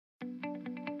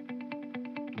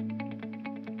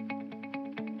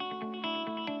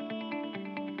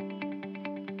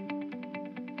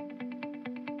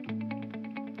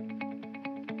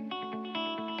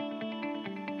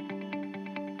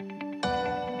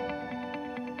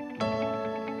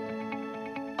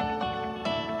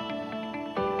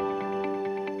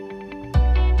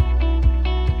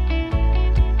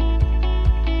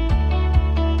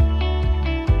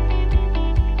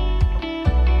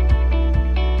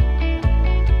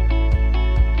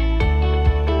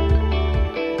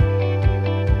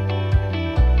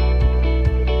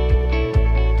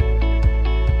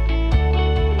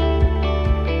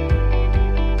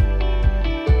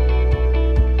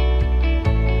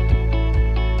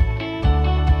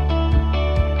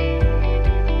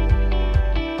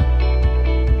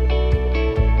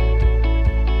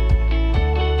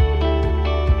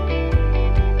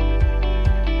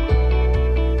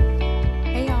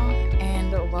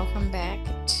welcome back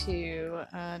to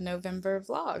November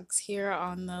vlogs here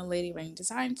on the Ladywing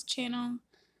Designs channel.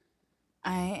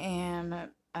 I am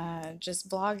just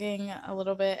vlogging a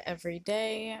little bit every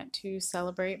day to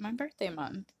celebrate my birthday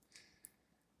month.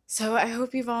 So I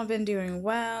hope you've all been doing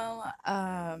well.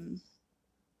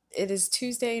 It is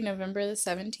Tuesday, November the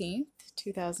 17th,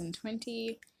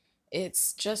 2020.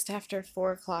 It's just after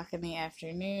 4 o'clock in the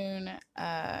afternoon.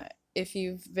 If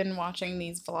you've been watching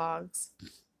these vlogs,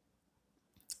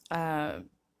 uh,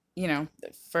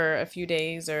 for a few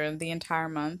days or the entire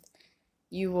month,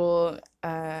 you will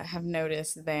have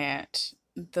noticed that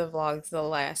the vlogs the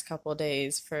last couple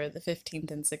days for the 15th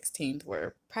and 16th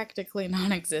were practically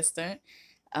non-existent.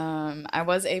 I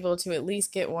was able to at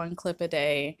least get one clip a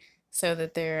day so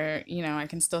that I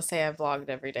can still say I vlogged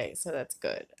every day, so that's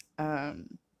good.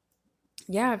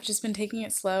 Yeah, I've just been taking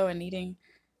it slow and needing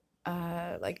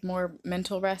like more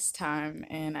mental rest time,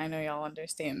 and I know y'all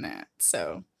understand that,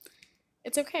 so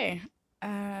it's okay.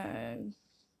 Uh,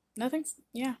 nothing's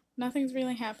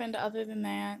really happened other than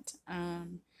that.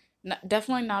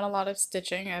 Definitely not a lot of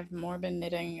stitching. I've more been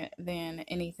knitting than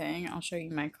anything. I'll show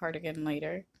you my cardigan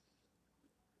later,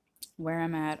 where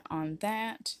I'm at on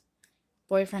that.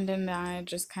 Boyfriend and I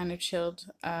just kind of chilled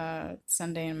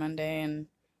Sunday and Monday and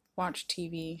watched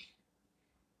TV.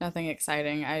 Nothing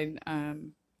exciting.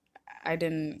 I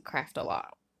didn't craft a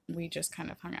lot. We just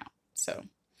kind of hung out. So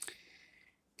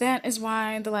that is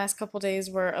why the last couple days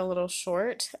were a little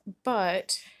short,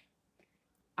 but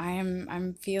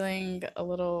I'm feeling a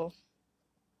little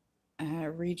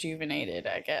rejuvenated,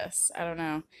 I guess. I don't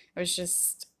know. I was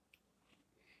just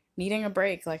needing a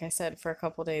break, like I said, for a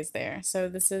couple days there. So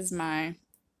this is my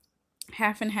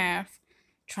half and half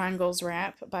triangles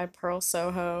wrap by Pearl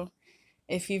Soho.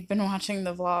 If you've been watching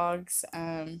the vlogs,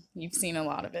 you've seen a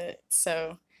lot of it.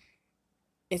 So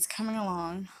it's coming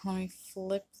along. Let me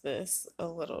flip this a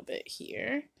little bit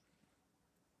here.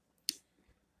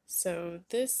 So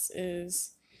that's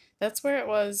where it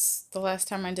was the last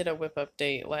time I did a whip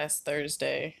update last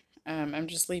Thursday. I'm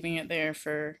just leaving it there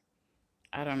for,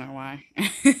 I don't know why.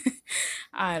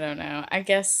 I don't know. I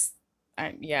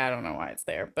don't know why it's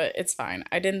there, but it's fine.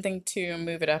 I didn't think to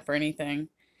move it up or anything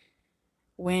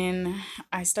when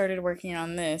I started working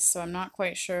on this, so I'm not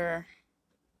quite sure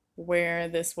where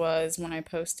this was when I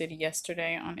posted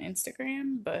yesterday on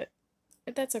Instagram, but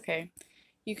that's okay.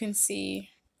 You can see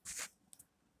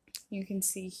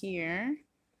here.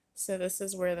 So this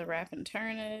is where the wrap and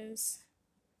turn is,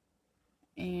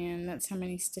 and that's how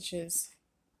many stitches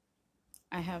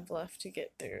I have left to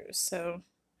get through. So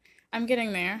I'm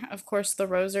getting there. Of course, the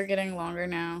rows are getting longer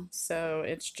now, so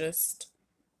it's just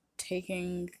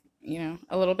taking,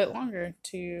 a little bit longer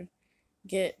to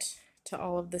get to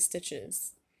all of the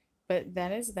stitches. But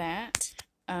that is that.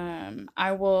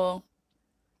 I will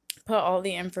put all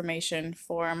the information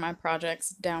for my projects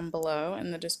down below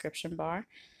in the description bar.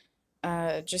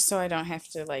 Just so I don't have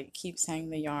to like keep saying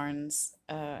the yarns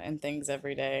and things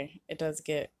every day. It does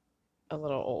get a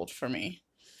little old for me.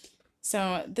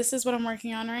 So this is what I'm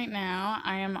working on right now.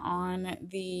 I am on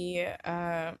the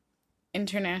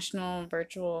International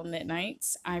Virtual Knit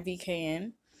Nights,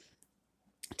 IVKN,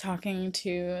 talking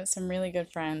to some really good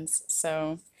friends.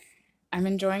 So I'm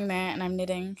enjoying that, and I'm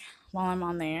knitting while I'm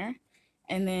on there.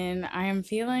 And then I am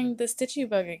feeling the stitchy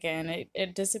bug again.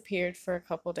 It disappeared for a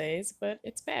couple days, but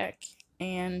it's back.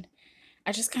 And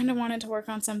I just kind of wanted to work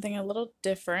on something a little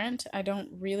different. I don't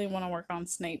really want to work on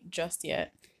Snape just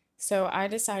yet. So I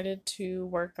decided to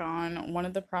work on one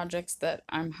of the projects that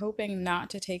I'm hoping not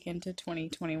to take into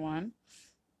 2021.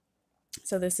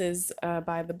 So this is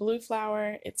by the Blue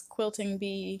Flower. It's Quilting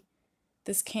Bee.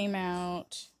 This came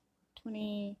out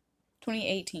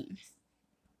 2018.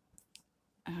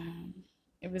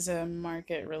 It was a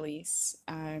market release,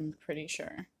 I'm pretty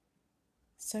sure.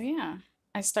 So yeah,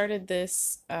 I started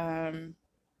this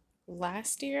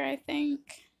last year, I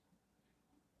think.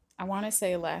 I want to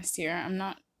say last year. I'm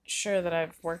not sure that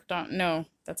I've worked on. No,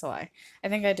 that's a lie. I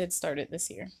think I did start it this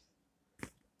year.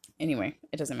 Anyway,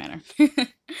 it doesn't matter.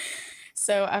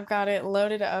 So I've got it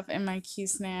loaded up in my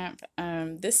Q-snap.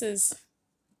 This is,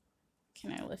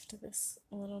 can I lift this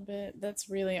a little bit? That's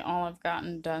really all I've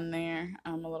gotten done there.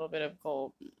 A little bit of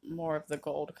gold, more of the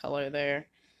gold color there.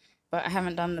 But I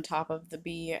haven't done the top of the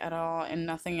bee at all, and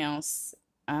nothing else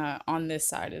on this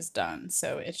side is done.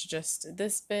 So it's just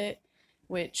this bit,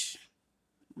 which,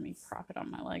 let me prop it on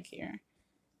my leg here.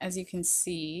 As you can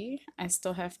see, I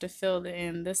still have to fill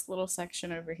in this little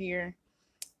section over here,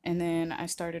 and then I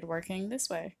started working this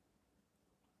way.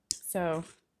 So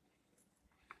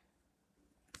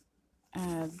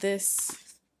this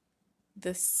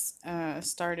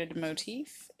started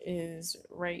motif is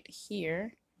right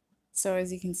here, So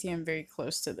as you can see, I'm very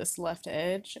close to this left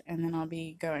edge, and then I'll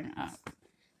be going up.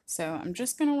 So I'm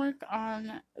just going to work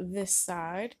on this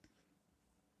side.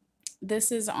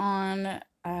 This is on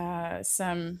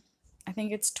some, I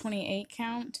think it's 28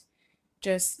 count,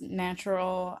 just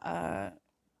natural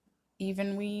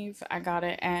even weave. I got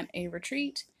it at a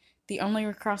retreat, the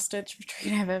only cross stitch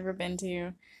retreat I've ever been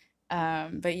to.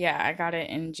 But yeah, I got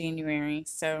it in January,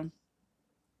 so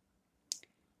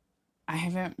I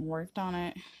haven't worked on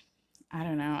it. I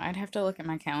don't know. I'd have to look at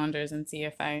my calendars and see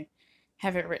if I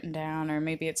have it written down, or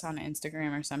maybe it's on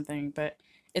Instagram or something, but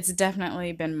it's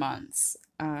definitely been months.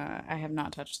 I have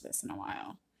not touched this in a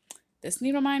while. This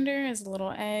needle minder is a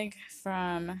little egg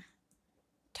from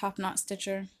Top Knot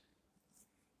Stitcher,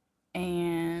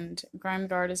 and Grime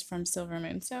Guard is from Silver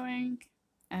Moon Sewing,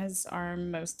 as are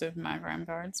most of my Grime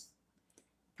Guards.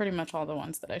 Pretty much all the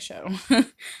ones that I show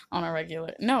on a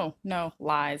regular. No, no,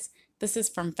 lies. This is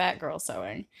from Fat Girl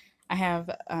Sewing. I have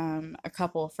a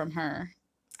couple from her.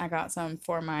 I got some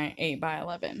for my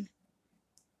 8x11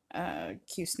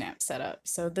 Q-snap setup.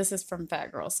 So this is from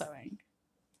Fat Girl Sewing.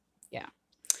 Yeah.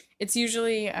 It's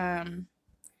usually, I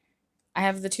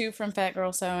have the two from Fat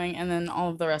Girl Sewing, and then all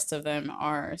of the rest of them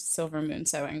are Silver Moon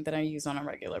Sewing that I use on a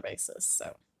regular basis.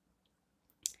 So,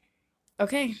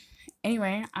 okay.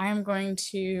 Anyway, I'm going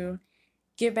to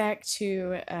get back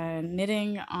to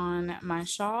knitting on my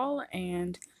shawl,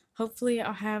 and hopefully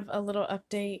I'll have a little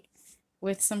update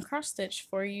with some cross stitch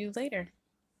for you later.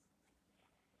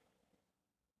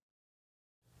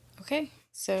 Okay,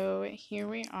 so here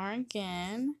we are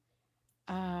again.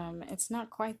 It's not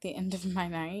quite the end of my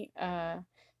night.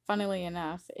 Funnily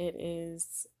enough, it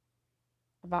is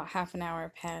about half an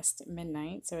hour past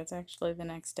midnight, so it's actually the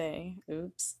next day.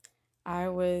 Oops.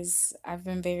 I've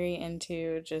been very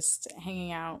into just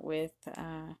hanging out with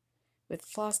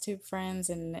FlossTube friends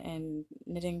and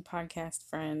knitting podcast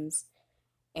friends,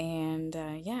 and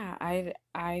yeah,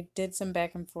 I did some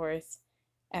back and forth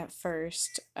at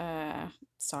first.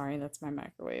 Sorry, that's my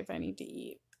microwave. I need to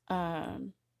eat. I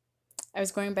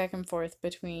was going back and forth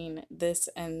between this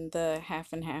and the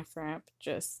half and half wrap,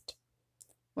 just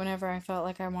whenever I felt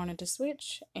like I wanted to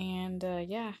switch, and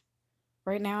yeah.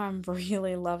 Right now I'm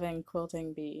really loving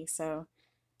Quilting Bee, so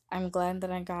I'm glad that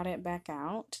I got it back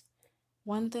out.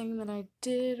 One thing that I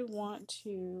did want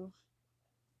to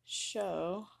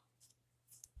show,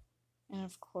 and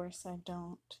of course I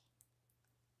don't,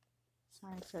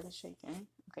 sorry for the shaking.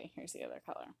 Okay, here's the other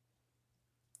color.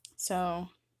 So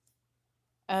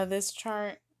this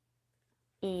chart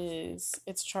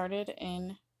it's charted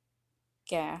in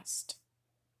Gast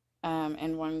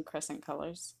and 1 crescent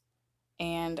colors.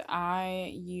 And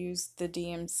I used the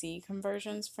DMC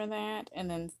conversions for that, and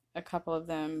then a couple of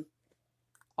them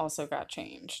also got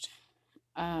changed.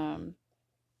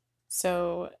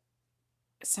 So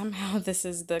somehow this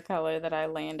is the color that I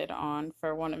landed on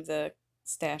for one of the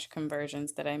stash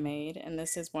conversions that I made, and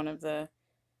this is one of the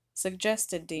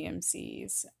suggested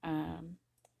DMCs.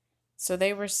 So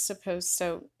they were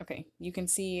so okay, you can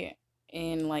see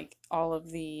in like all of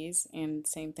these, and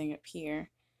same thing up here.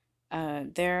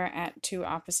 They're at 2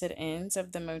 opposite ends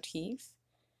of the motif,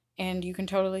 and you can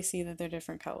totally see that they're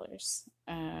different colors.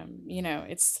 You know,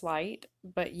 it's slight,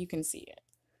 but you can see it.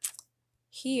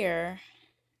 Here,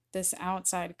 this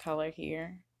outside color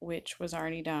here, which was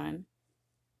already done,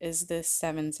 is this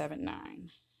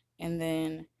 779. And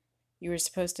then you were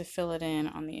supposed to fill it in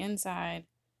on the inside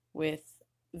with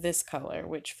this color,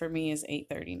 which for me is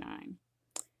 839.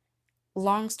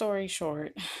 Long story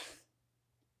short,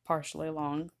 partially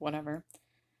long, whatever.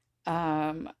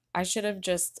 I should have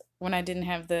just, when I didn't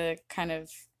have the kind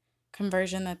of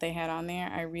conversion that they had on there,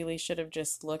 I really should have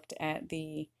just looked at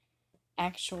the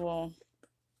actual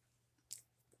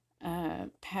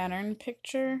pattern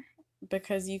picture,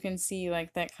 because you can see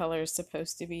like that color is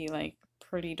supposed to be like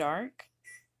pretty dark.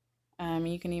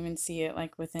 You can even see it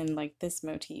like within like this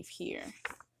motif here,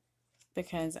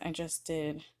 because I just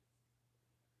did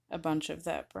a bunch of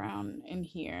that brown in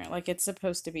here. Like it's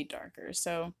supposed to be darker,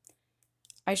 so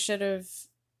I should have,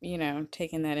 you know,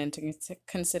 taken that into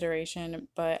consideration,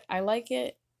 but I like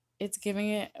it. It's giving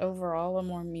it overall a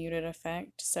more muted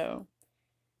effect, so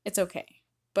it's okay.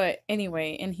 But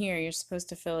anyway, in here you're supposed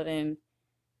to fill it in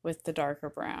with the darker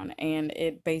brown, and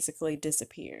it basically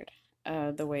disappeared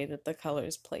the way that the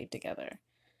colors played together.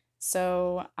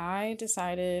 So I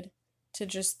decided to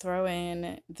just throw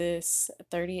in this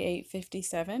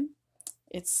 3857.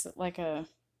 It's like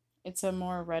it's a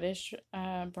more reddish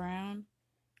brown,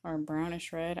 or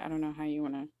brownish red. I don't know how you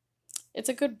want to. It's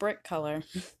a good brick color,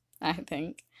 I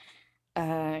think.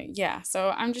 Yeah, so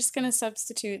I'm just going to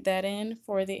substitute that in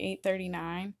for the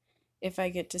 839 if I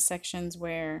get to sections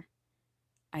where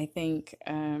I think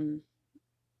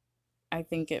I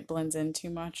think it blends in too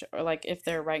much, or like if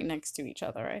they're right next to each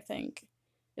other, I think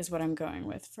is what I'm going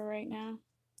with for right now.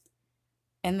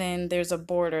 And then there's a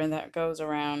border that goes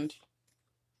around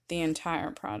the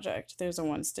entire project. There's a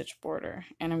one stitch border,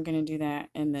 and I'm going to do that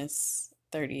in this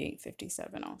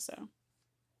 3857 also.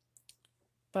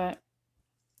 But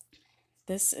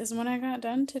this is what I got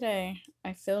done today.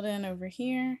 I filled in over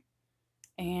here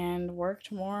and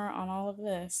worked more on all of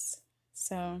this.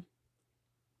 So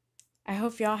I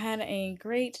hope y'all had a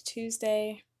great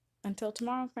Tuesday. Until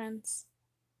tomorrow, friends.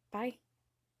 Bye.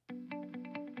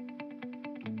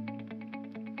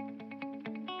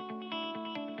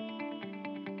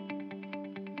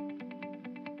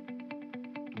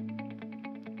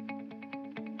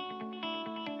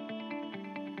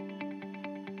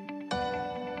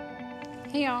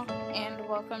 Hey y'all, and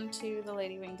welcome to the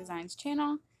Ladywing Designs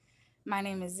channel. My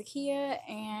name is Zakia,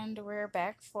 and we're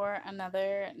back for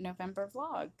another November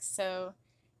vlog. So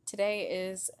today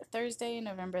is Thursday,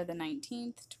 November the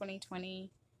 19th,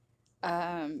 2020.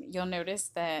 You'll notice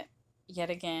that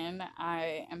yet again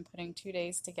I am putting 2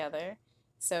 days together.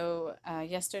 So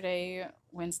yesterday,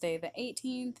 Wednesday the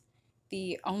 18th,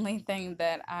 the only thing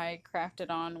that I crafted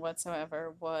on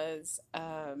whatsoever was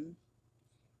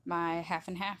my half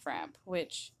and half wrap,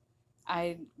 which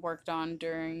I worked on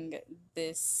during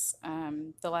this,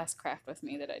 the last craft with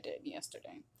me that I did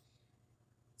yesterday.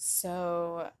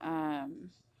 So,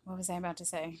 what was I about to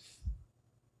say?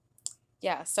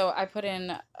 Yeah, so I put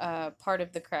in part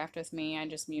of the craft with me. I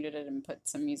just muted it and put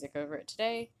some music over it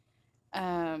today.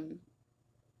 Um,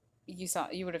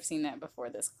 you would have seen that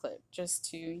before this clip, just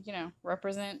to,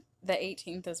 represent the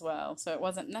 18th as well. So it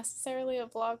wasn't necessarily a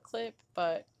vlog clip,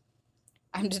 but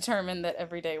I'm determined that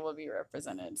every day will be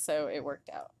represented, so it worked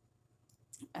out.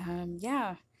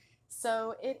 Yeah,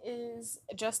 so it is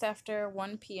just after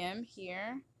 1 p.m.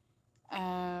 here,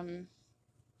 and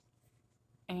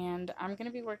I'm going to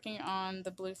be working on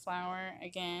the blue flower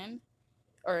again,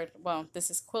 or, well, this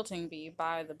is Quilting Bee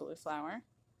by the blue flower,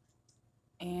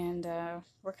 and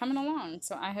we're coming along.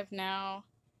 So I have now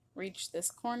reached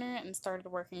this corner and started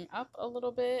working up a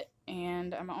little bit,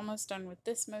 and I'm almost done with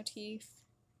this motif.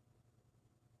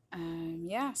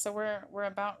 Yeah, so we're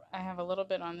about, I have a little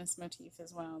bit on this motif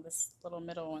as well, this little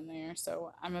middle one there.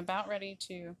 So I'm about ready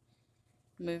to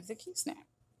move the Q-snap.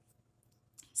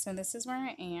 So this is where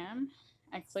I am.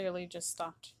 I clearly just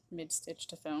stopped mid-stitch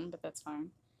to film, but that's fine.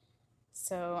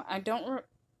 So I don't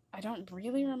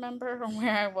really remember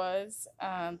where I was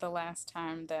the last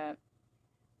time that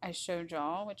I showed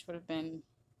y'all, which would have been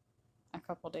a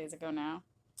couple days ago now.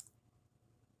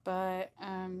 But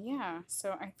yeah,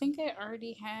 so I think I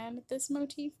already had this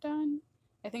motif done.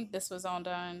 I think this was all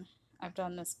done. I've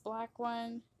done this black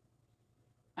one.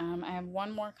 I have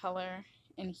one more color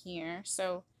in here.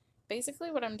 So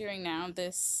basically what I'm doing now,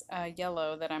 this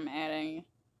yellow that I'm adding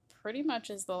pretty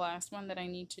much is the last one that I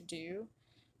need to do.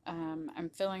 I'm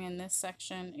filling in this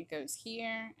section. It goes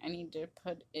here. I need to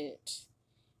put it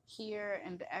here,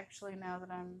 and actually now that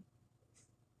I'm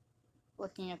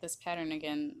looking at this pattern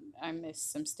again, I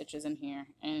missed some stitches in here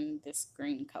in this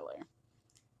green color.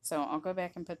 So I'll go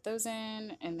back and put those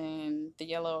in, and then the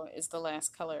yellow is the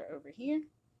last color over here.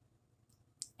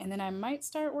 And then I might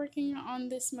start working on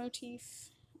this motif.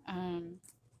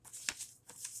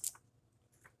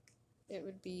 It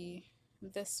would be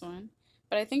this one.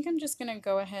 But I think I'm just going to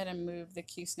go ahead and move the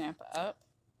Q-snap up.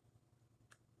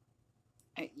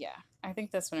 Yeah, I think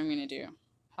that's what I'm going to do.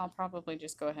 I'll probably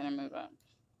just go ahead and move up.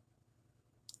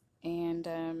 And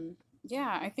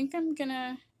yeah, I think I'm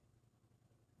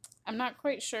not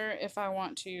quite sure if I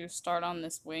want to start on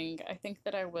this wing. I think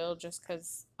that I will, just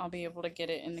because I'll be able to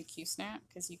get it in the Q-snap,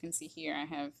 because you can see here I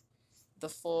have the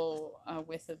full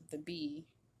width of the bee.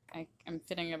 I'm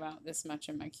fitting about this much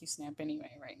in my Q-snap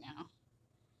anyway right now.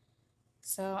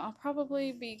 So I'll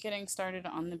probably be getting started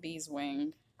on the bee's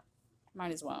wing.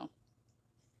 Might as well.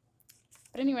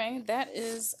 But anyway, that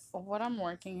is what I'm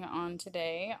working on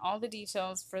today. All the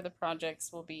details for the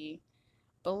projects will be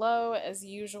below as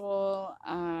usual.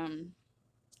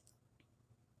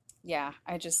 Yeah,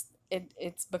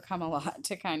 it's become a lot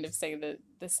to kind of say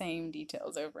the same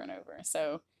details over and over.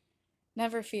 So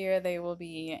never fear, they will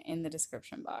be in the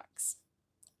description box.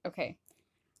 Okay,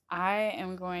 I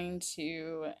am going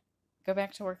to go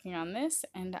back to working on this,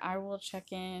 and I will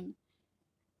check in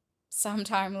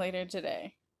sometime later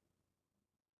today.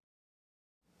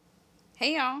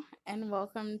 Hey y'all, and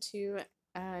welcome to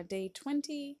day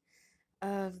 20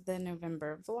 of the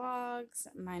November vlogs.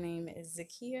 My name is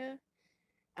Zakia.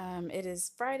 It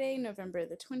is Friday, November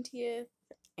the 20th,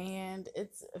 and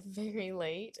it's very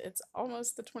late. It's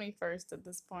almost the 21st at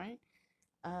this point.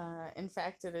 In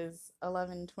fact, it is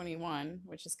 11:21,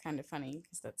 which is kind of funny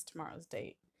because that's tomorrow's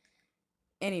date.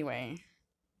 Anyway,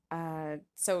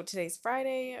 so today's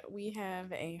Friday. We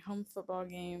have a home football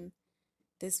game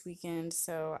this weekend,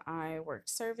 so I worked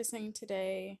servicing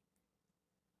today.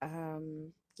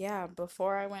 Yeah,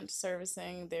 before I went to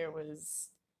servicing,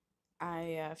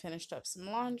 I finished up some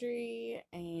laundry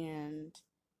and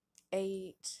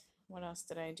ate. What else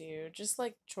did I do? Just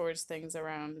like chores, things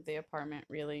around the apartment,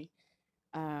 really.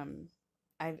 Um,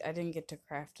 I didn't get to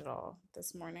craft at all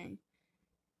this morning,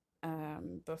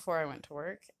 before I went to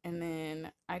work. And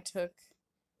then I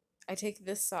take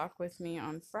this sock with me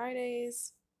on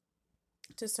Fridays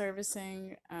to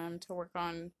servicing, to work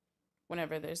on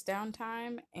whenever there's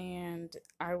downtime. And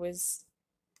I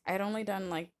had only done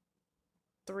like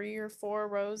 3 or 4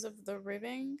 rows of the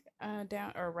ribbing,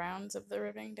 down, or rounds of the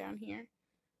ribbing down here.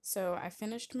 So I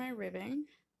finished my ribbing,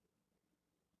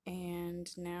 and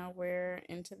now we're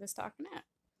into the stockinette.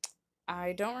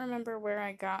 I don't remember where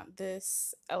I got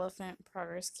this elephant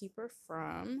progress keeper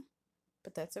from,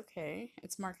 but that's okay.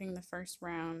 It's marking the first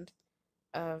round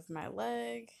of my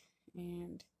leg,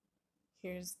 and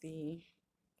here's the,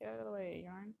 get out of the way,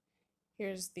 yarn.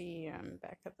 Here's the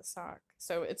back of the sock.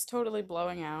 So it's totally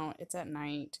blowing out. It's at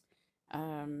night.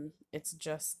 It's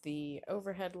just the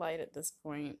overhead light at this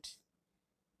point.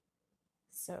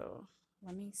 So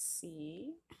let me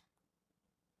see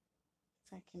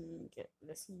if I can get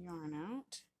this yarn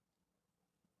out.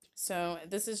 So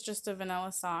this is just a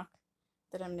vanilla sock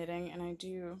that I'm knitting, and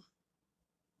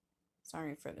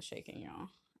sorry for the shaking, y'all.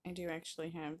 I do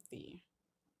actually have the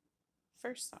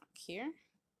first sock here.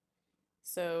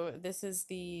 So this is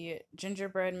the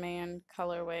Gingerbread Man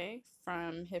colorway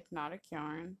from Hypnotic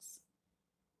Yarns.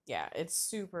 Yeah, it's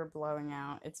super blowing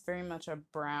out. It's very much a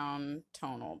brown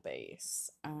tonal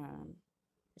base.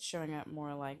 It's showing up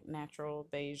more like natural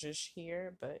beige-ish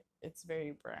here, but it's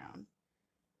very brown.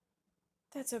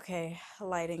 That's okay,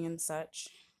 lighting and such.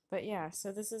 But yeah,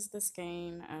 so this is the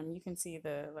skein. You can see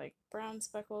the like brown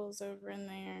speckles over in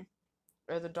there,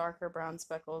 or the darker brown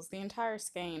speckles. The entire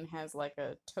skein has like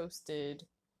a toasted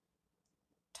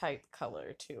type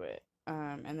color to it.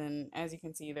 And then as you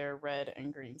can see, there are red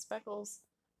and green speckles,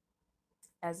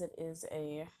 as it is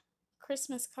a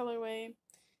Christmas colorway.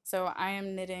 So I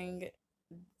am knitting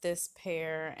this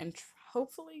pair and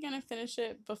hopefully gonna finish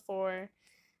it before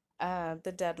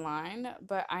the deadline,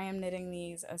 but I am knitting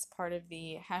these as part of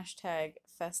the hashtag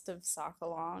Festive Sock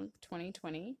Along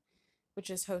 2020, which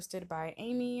is hosted by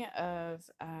Amy of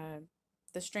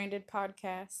the Stranded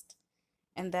podcast,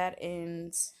 and that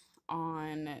ends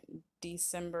on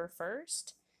December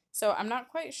 1st. So I'm not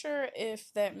quite sure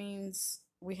if that means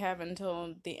we have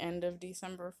until the end of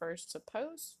December 1st to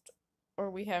post,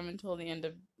 or we have until the end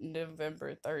of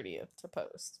November 30th to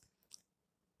post.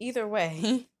 Either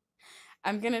way,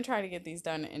 I'm gonna try to get these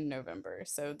done in November.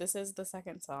 So this is the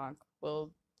second sock.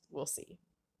 We'll see.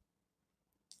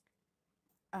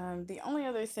 The only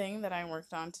other thing that I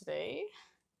worked on today,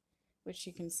 which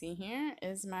you can see here,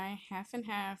 is my half and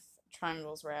half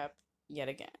triangles wrap yet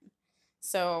again.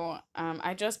 So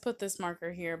I just put this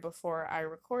marker here before I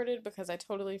recorded because I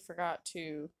totally forgot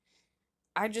to.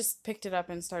 I just picked it up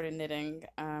and started knitting.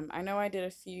 I know I did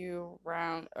a few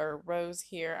rows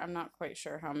here. I'm not quite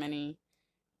sure how many.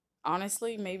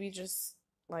 Honestly, maybe just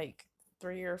like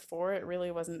 3 or 4. It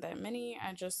really wasn't that many.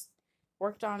 I just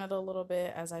worked on it a little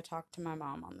bit as I talked to my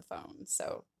mom on the phone.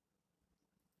 So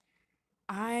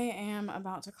I am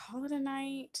about to call it a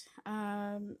night.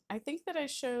 I think that I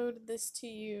showed this to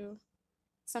you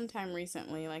sometime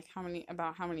recently, like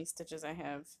about how many stitches I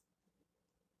have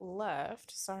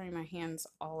left. Sorry, my hand's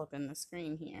all up in the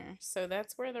screen here. So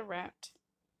that's where the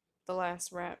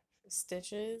last wrap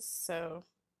stitches. So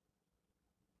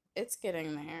it's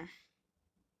getting there.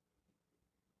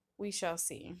 We shall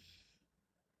see.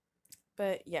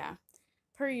 But yeah,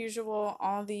 per usual,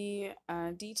 all the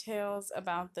details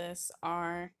about this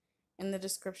are in the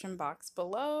description box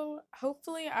below.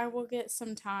 Hopefully, I will get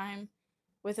some time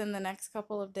within the next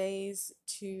couple of days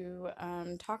to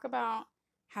talk about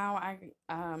how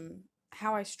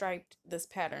I striped this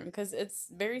pattern, because it's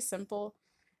very simple.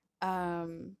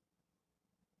 Yeah,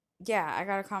 I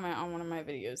got a comment on one of my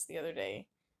videos the other day.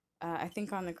 I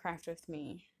think on the Craft with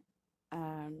Me.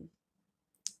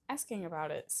 Asking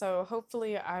about it. So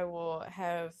hopefully I will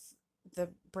have the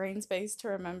brain space to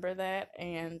remember that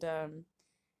and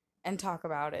talk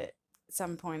about it at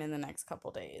some point in the next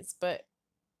couple days. But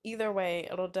either way,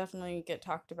 it'll definitely get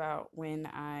talked about when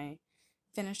I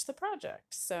finish the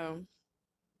project. So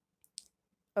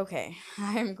okay,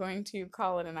 I'm going to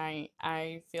call it a night.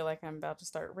 I feel like I'm about to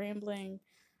start rambling.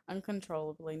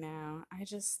 uncontrollably now.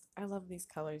 I love these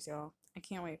colors, y'all. I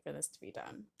can't wait for this to be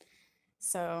done.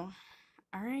 So,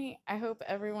 all right. I hope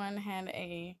everyone had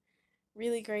a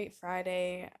really great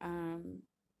Friday.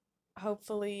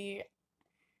 Hopefully,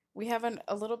 we have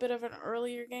a little bit of an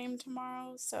earlier game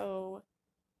tomorrow, so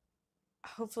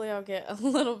hopefully I'll get a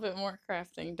little bit more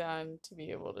crafting done to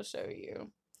be able to show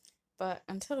you. But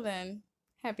until then,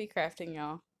 happy crafting,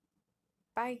 y'all.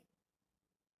 Bye.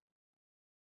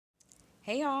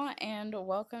 Hey, y'all, and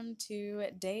welcome to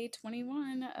day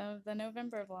 21 of the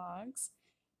November vlogs.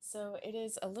 So it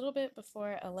is a little bit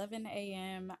before 11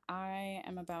 a.m. I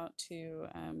am about to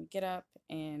get up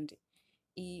and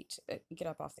eat, get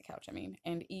up off the couch, I mean,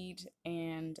 and eat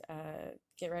and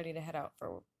get ready to head out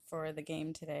for the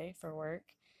game today for work.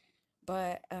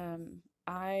 But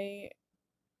I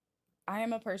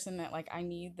am a person that like I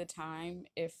need the time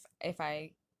if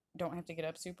I don't have to get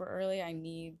up super early, I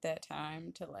need that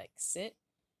time to like sit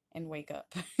and wake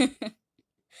up.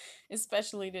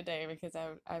 Especially today because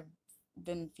I've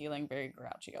been feeling very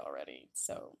grouchy already,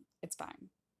 so it's fine.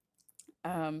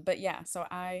 But yeah, so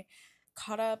I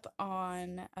caught up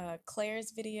on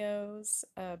Claire's videos,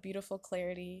 Beautiful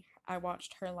Clarity. I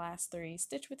watched her last three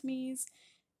Stitch With Me's,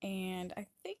 and I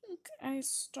think I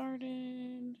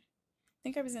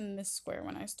was in this square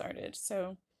when I started.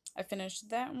 So I finished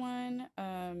that one,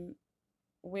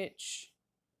 which,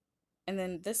 and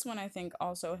then this one I think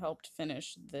also helped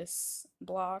finish this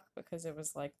block because it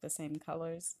was like the same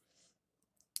colors.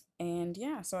 And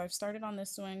yeah, so I've started on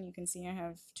this one. You can see I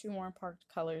have two more parked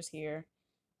colors here.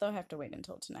 They'll have to wait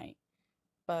until tonight.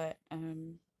 But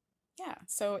yeah,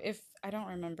 so if I don't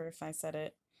remember if I said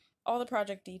it, all the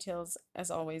project details, as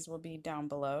always, will be down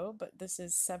below. But this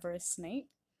is Severus Snape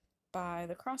by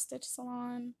the Cross Stitch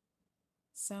Salon.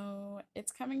 So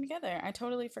it's coming together. I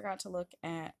totally forgot to look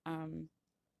at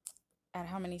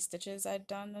how many stitches I'd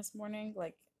done this morning,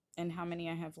 like, and how many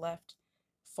I have left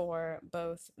for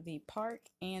both the park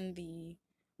and the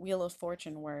Wheel of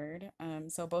Fortune word.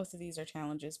 So both of these are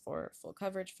challenges for full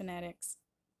coverage fanatics.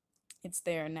 It's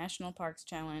their National Parks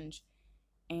Challenge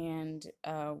and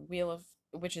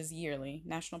which is yearly.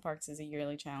 National Parks is a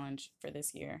yearly challenge for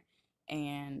this year,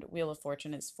 and Wheel of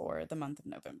Fortune is for the month of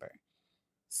November.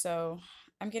 So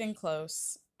I'm getting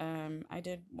close. I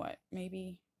did what,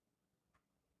 maybe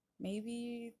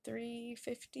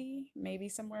 350, maybe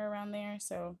somewhere around there.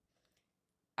 So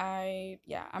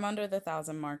yeah, I'm under the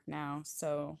 1,000 mark now.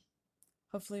 So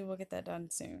hopefully we'll get that done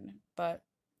soon. But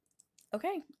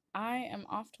okay, I am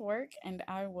off to work and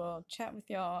I will chat with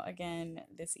y'all again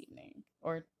this evening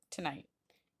or tonight.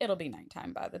 It'll be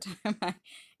nighttime by the time I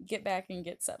get back and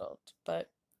get settled. But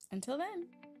until then.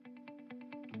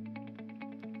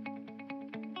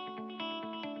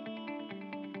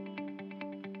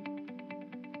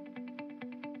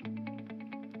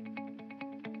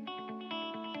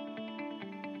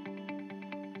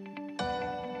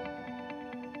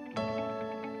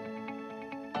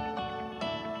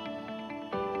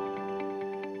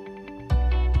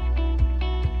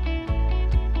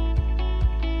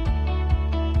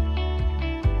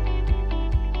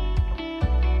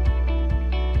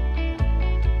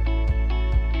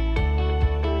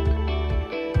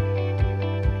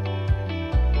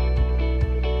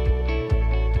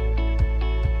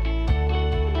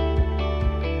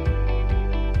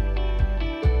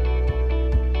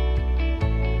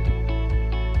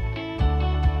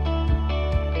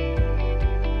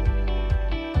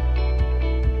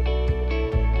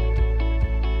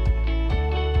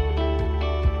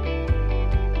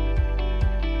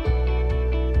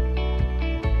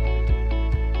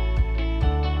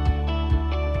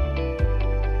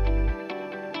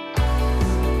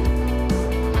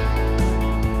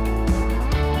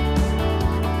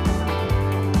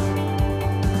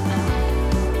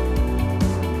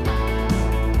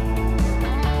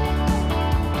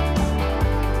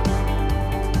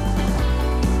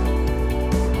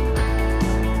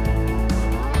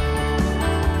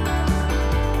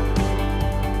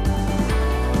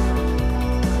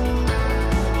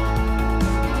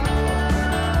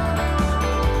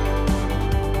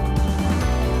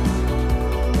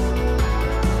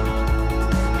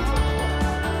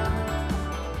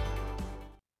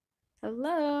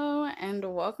 Hello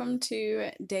and welcome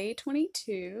to day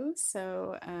 22.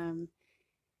 So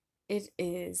it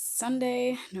is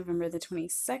Sunday, November the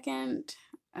 22nd,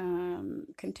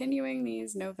 continuing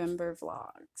these November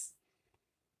vlogs.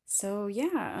 So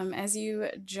yeah, as you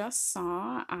just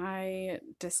saw, I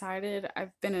decided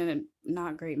I've been in a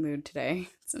not great mood today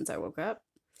since I woke up,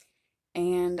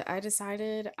 and I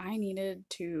decided I needed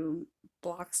to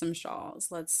block some shawls.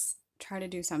 Let's try to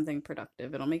do something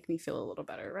productive. It'll make me feel a little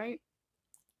better, right?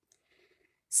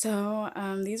 So,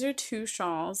 these are two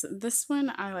shawls. This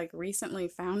one I like recently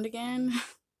found again.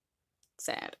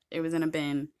 Sad. It was in a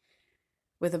bin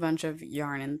with a bunch of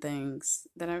yarn and things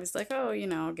that I was like, oh,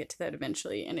 I'll get to that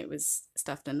eventually. And it was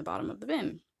stuffed in the bottom of the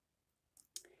bin.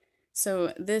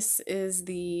 So this is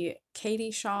the Katie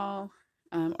shawl,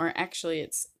 or actually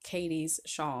it's Katie's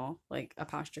shawl, like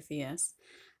apostrophe S,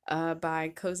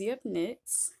 by Cozy Up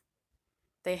Knits.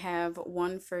 They have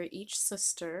one for each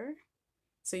sister.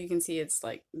 So you can see it's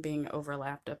like being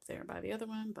overlapped up there by the other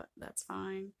one, but that's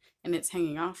fine. And it's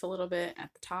hanging off a little bit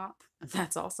at the top.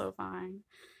 That's also fine.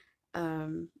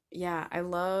 Yeah, I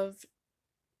love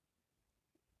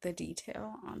the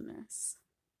detail on this.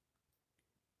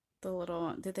 The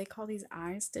little, did they call these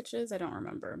eye stitches? I don't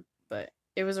remember, but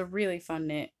it was a really fun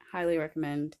knit. Highly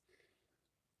recommend.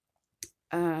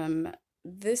 Um,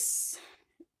 this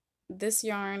this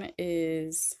yarn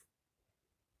is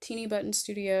Teeny Button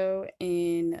Studio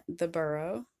in the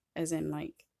Burrow, as in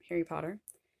like Harry Potter.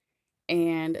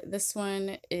 And this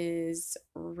one is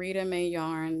Rita Mae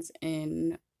Yarns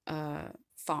in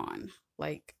Fawn.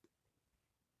 Like,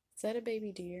 is that a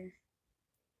baby deer?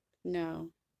 No.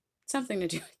 Something to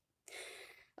do with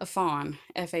a fawn.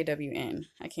 Fawn.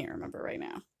 I can't remember right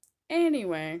now.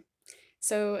 Anyway,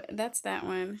 so that's that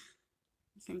one.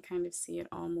 You can kind of see it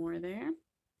all more there.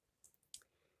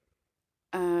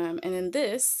 And then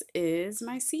this is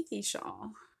my Siki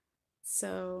shawl.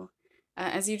 So,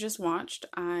 as you just watched,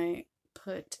 I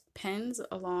put pins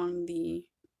along the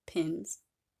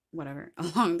whatever,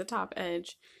 along the top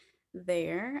edge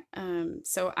there.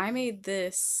 So I made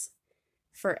this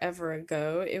forever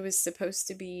ago. It was supposed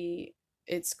to be,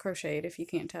 it's crocheted if you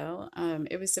can't tell.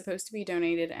 It was supposed to be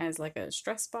donated as like a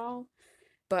stress ball,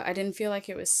 but I didn't feel like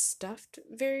it was stuffed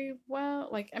very well.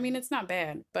 Like, I mean, it's not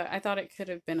bad, but I thought it could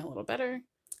have been a little better.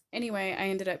 Anyway, I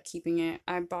ended up keeping it.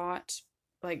 I bought,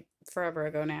 like forever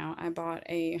ago now, I bought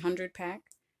 100 pack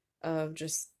of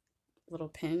just little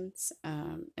pins,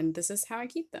 and this is how I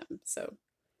keep them. So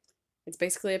it's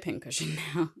basically a pin cushion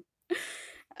now.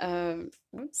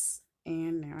 Whoops,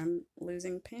 and now I'm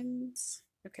losing pins.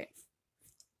 Okay.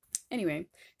 Anyway,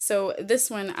 so this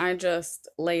one I just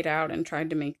laid out and tried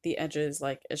to make the edges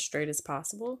like as straight as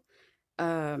possible.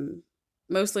 Um,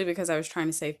 Mostly because I was trying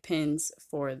to save pins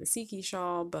for the Siki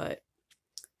shawl, but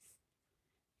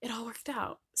it all worked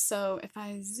out. So if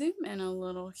I zoom in a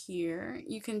little here,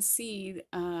 you can see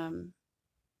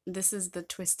this is the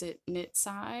twisted knit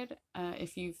side.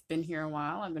 If you've been here a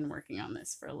while, I've been working on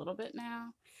this for a little bit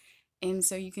now. And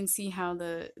so you can see how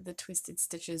the twisted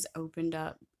stitches opened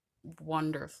up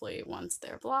wonderfully once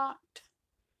they're blocked.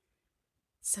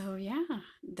 So yeah,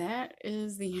 that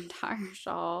is the entire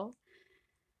shawl.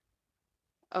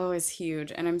 Oh, it's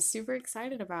huge, and I'm super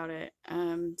excited about it.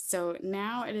 So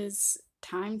now it is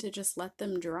time to just let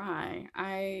them dry.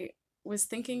 I was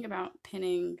thinking about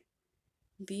pinning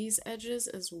these edges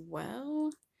as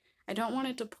well. I don't want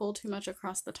it to pull too much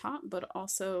across the top, but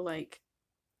also like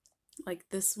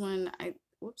this one,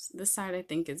 whoops, this side I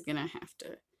think is gonna have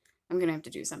to, I'm gonna have to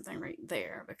do something right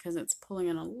there because it's pulling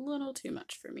in a little too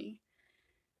much for me.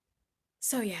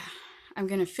 So yeah, I'm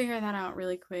gonna figure that out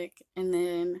really quick, and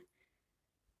then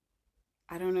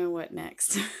I don't know what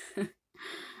next.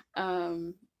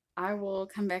 I will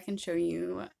come back and show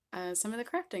you some of the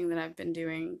crafting that I've been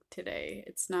doing today.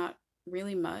 It's not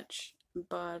really much,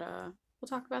 but we'll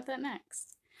talk about that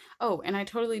next. Oh, and I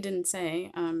totally didn't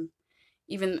say, I mean,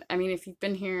 if you've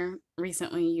been here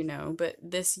recently, you know, but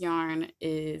this yarn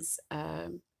is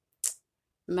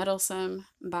Meddlesome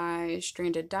by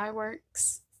Stranded Dye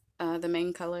Works. The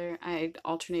main color, I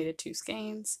alternated two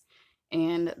skeins.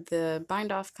 And the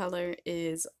bind off color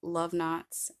is Love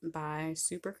Knots by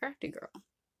Super Crafty Girl.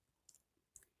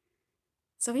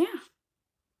 So yeah.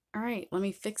 All right, let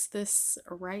me fix this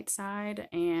right side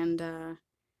and then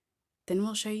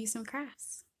we'll show you some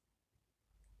crafts.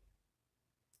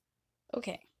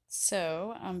 Okay,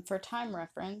 so for time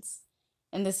reference,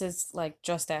 and this is like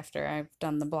just after I've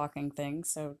done the blocking thing,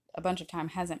 so a bunch of time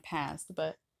hasn't passed,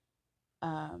 but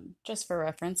just for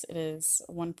reference, it is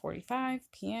 1:45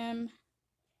 p.m.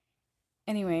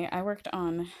 Anyway, I worked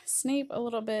on Snape a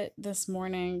little bit this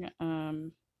morning.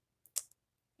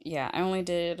 Yeah, I only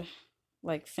did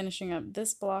like finishing up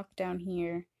this block down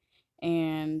here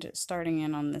and starting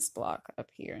in on this block up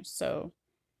here. So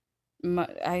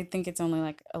I think it's only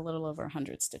like a little over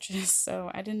 100 stitches, so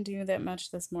I didn't do that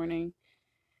much this morning,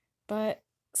 but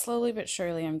slowly but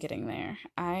surely I'm getting there.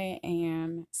 I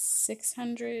am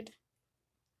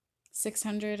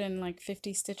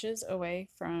 650 stitches away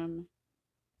from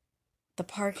the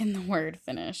park and the word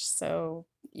finish. So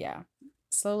yeah,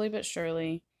 slowly but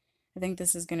surely. I think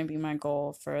this is going to be my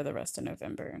goal for the rest of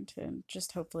November to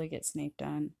just hopefully get Snape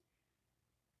done.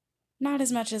 Not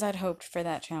as much as I'd hoped for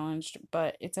that challenge,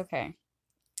 but it's okay.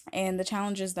 And the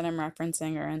challenges that I'm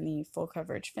referencing are in the Full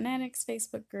Coverage Fanatics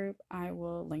Facebook group. I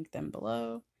will link them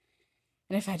below.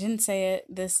 And if I didn't say it,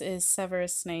 this is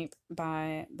Severus Snape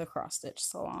by the Cross Stitch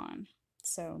Salon.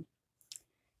 So,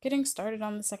 getting started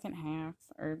on the second half,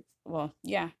 or, well,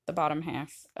 yeah, the bottom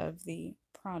half of the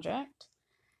project.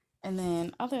 And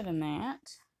then, other than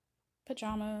that,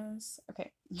 pajamas.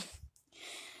 Okay.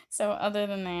 So, other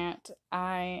than that,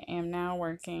 I am now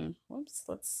working. Whoops,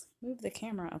 let's move the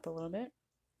camera up a little bit.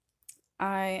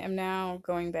 I am now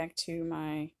going back to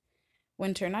my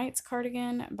Winter Nights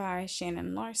cardigan by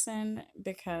Shannon Larson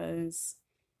because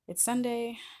it's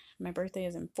Sunday. My birthday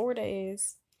is in 4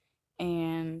 days,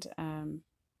 and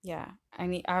yeah,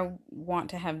 I want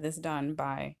to have this done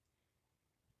by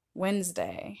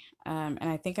Wednesday, and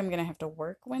I think I'm gonna have to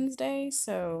work Wednesday,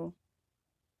 so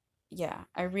yeah,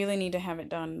 I really need to have it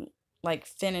done, like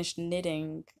finished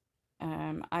knitting,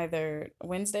 either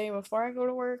Wednesday before I go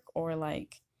to work or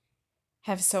like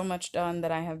have so much done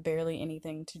that I have barely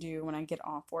anything to do when I get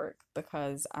off work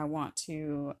because I want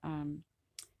to, I'm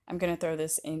gonna throw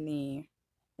this in the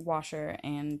washer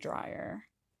and dryer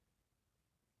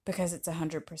because it's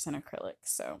 100% acrylic,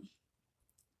 so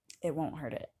it won't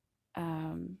hurt it.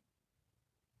 Um,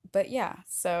 but yeah,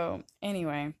 so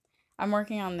anyway, I'm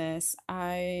working on this.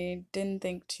 I didn't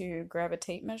think to grab a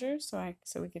tape measure so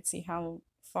we could see how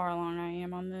far along I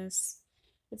am on this.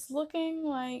 It's looking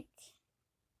like,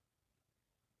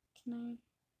 can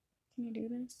I do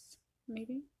this?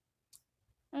 Maybe?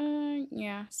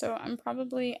 Yeah, so I'm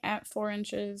probably at 4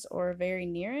 inches or very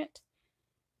near it.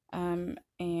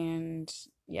 And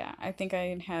yeah, I think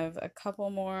I have a couple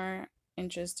more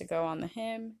inches to go on the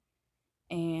hem,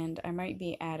 and I might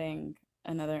be adding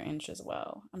another inch as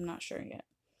well. I'm not sure yet.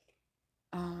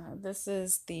 This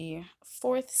is the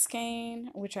fourth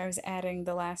skein, which I was adding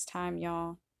the last time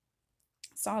y'all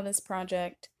saw this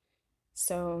project.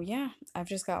 So yeah, I've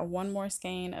just got one more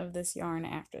skein of this yarn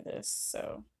after this,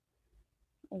 so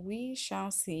we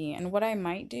shall see. And what I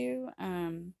might do,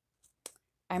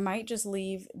 I might just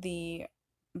leave the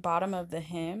bottom of the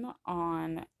hem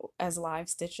on as live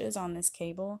stitches on this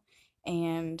cable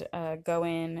and go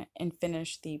in and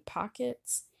finish the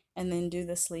pockets and then do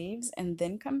the sleeves and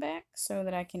then come back so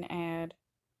that I can add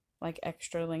like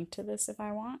extra length to this if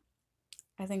I want.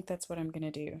 I think that's what I'm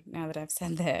gonna do now that I've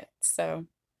said that. So,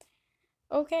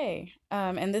 okay.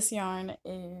 And this yarn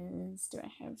is, do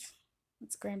I have,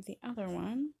 let's grab the other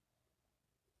one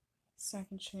so I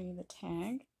can show you the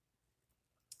tag.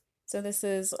 So this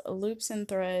is Loops and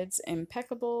Threads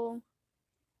Impeccable.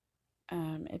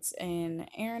 It's an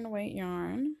Aran weight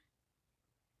yarn,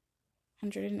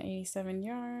 187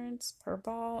 yards per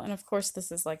ball. And of course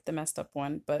this is like the messed up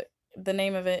one, but the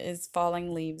name of it is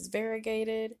Falling Leaves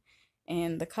Variegated.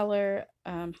 And the color,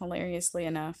 hilariously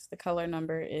enough, the color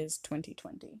number is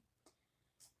 2020.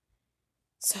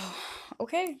 So,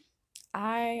 okay.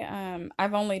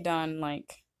 I've only done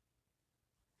like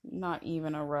not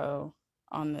even a row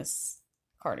on this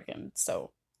cardigan,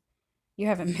 so you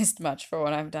haven't missed much for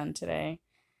what I've done today.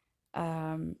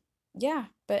 Yeah,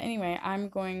 but anyway, I'm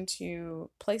going to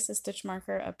place a stitch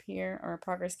marker up here or a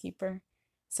progress keeper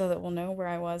so that we'll know where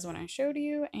I was when I showed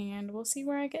you, and we'll see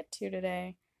where I get to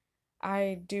today.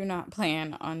 I do not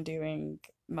plan on doing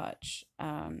much.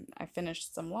 I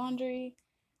finished some laundry.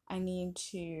 I need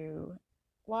to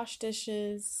wash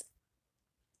dishes.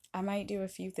 I might do a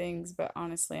few things, but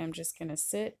honestly, I'm just gonna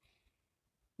sit,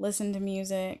 listen to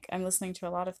music. I'm listening to a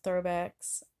lot of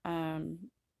throwbacks.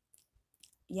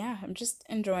 Yeah, I'm just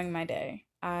enjoying my day.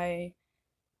 I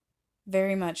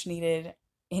very much needed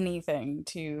anything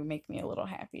to make me a little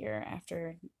happier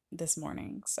after this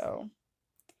morning. So,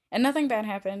 and nothing bad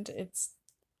happened. It's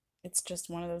just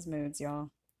one of those moods,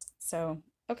 y'all. So,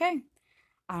 okay.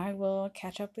 I will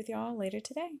catch up with y'all later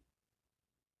today.